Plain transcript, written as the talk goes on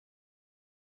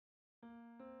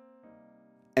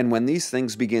And when these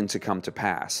things begin to come to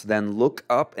pass, then look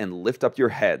up and lift up your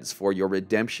heads, for your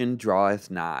redemption draweth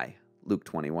nigh. Luke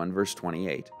 21, verse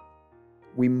 28.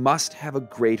 We must have a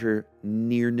greater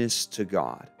nearness to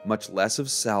God. Much less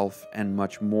of self and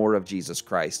much more of Jesus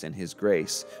Christ and His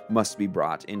grace must be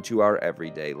brought into our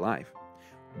everyday life.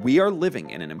 We are living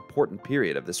in an important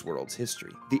period of this world's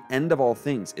history. The end of all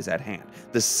things is at hand.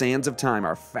 The sands of time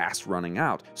are fast running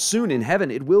out. Soon in heaven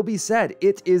it will be said,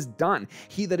 "It is done.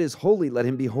 He that is holy, let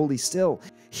him be holy still.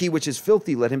 He which is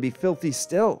filthy, let him be filthy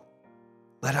still."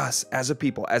 Let us, as a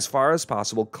people, as far as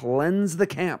possible, cleanse the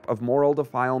camp of moral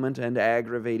defilement and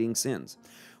aggravating sins.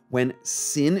 When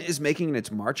sin is making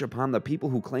its march upon the people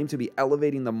who claim to be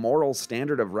elevating the moral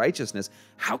standard of righteousness,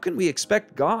 how can we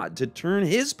expect God to turn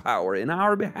His power in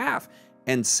our behalf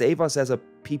and save us as a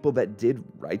people that did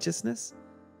righteousness?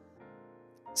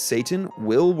 Satan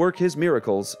will work his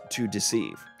miracles to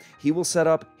deceive. He will set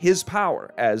up his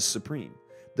power as supreme.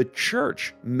 The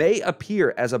church may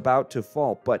appear as about to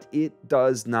fall, but it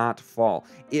does not fall.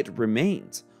 It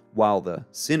remains, while the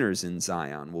sinners in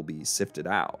Zion will be sifted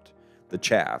out, the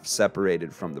chaff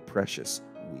separated from the precious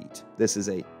wheat. This is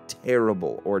a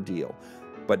terrible ordeal,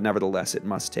 but nevertheless it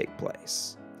must take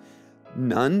place.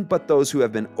 None but those who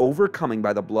have been overcoming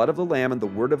by the blood of the Lamb and the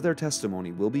word of their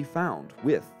testimony will be found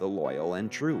with the loyal and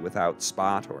true, without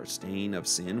spot or stain of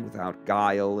sin, without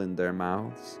guile in their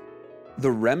mouths.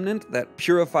 The remnant that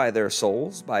purify their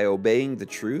souls by obeying the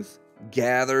truth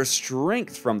gather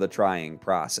strength from the trying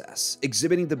process,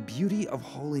 exhibiting the beauty of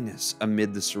holiness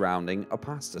amid the surrounding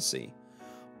apostasy.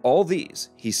 All these,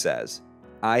 he says,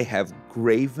 I have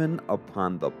graven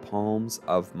upon the palms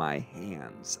of my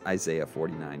hands. Isaiah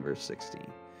 49, verse 16.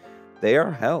 They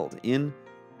are held in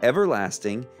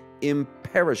everlasting,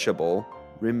 imperishable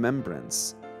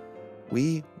remembrance.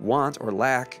 We want or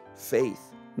lack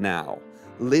faith now,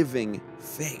 living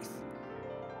faith.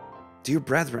 Dear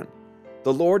brethren,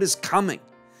 the Lord is coming.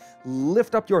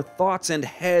 Lift up your thoughts and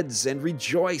heads and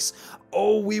rejoice.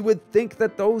 Oh, we would think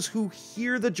that those who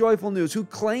hear the joyful news, who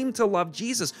claim to love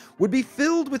Jesus, would be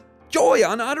filled with joy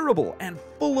unutterable and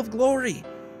full of glory.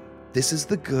 This is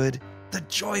the good, the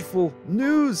joyful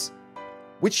news,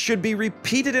 which should be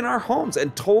repeated in our homes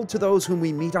and told to those whom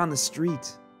we meet on the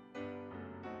street.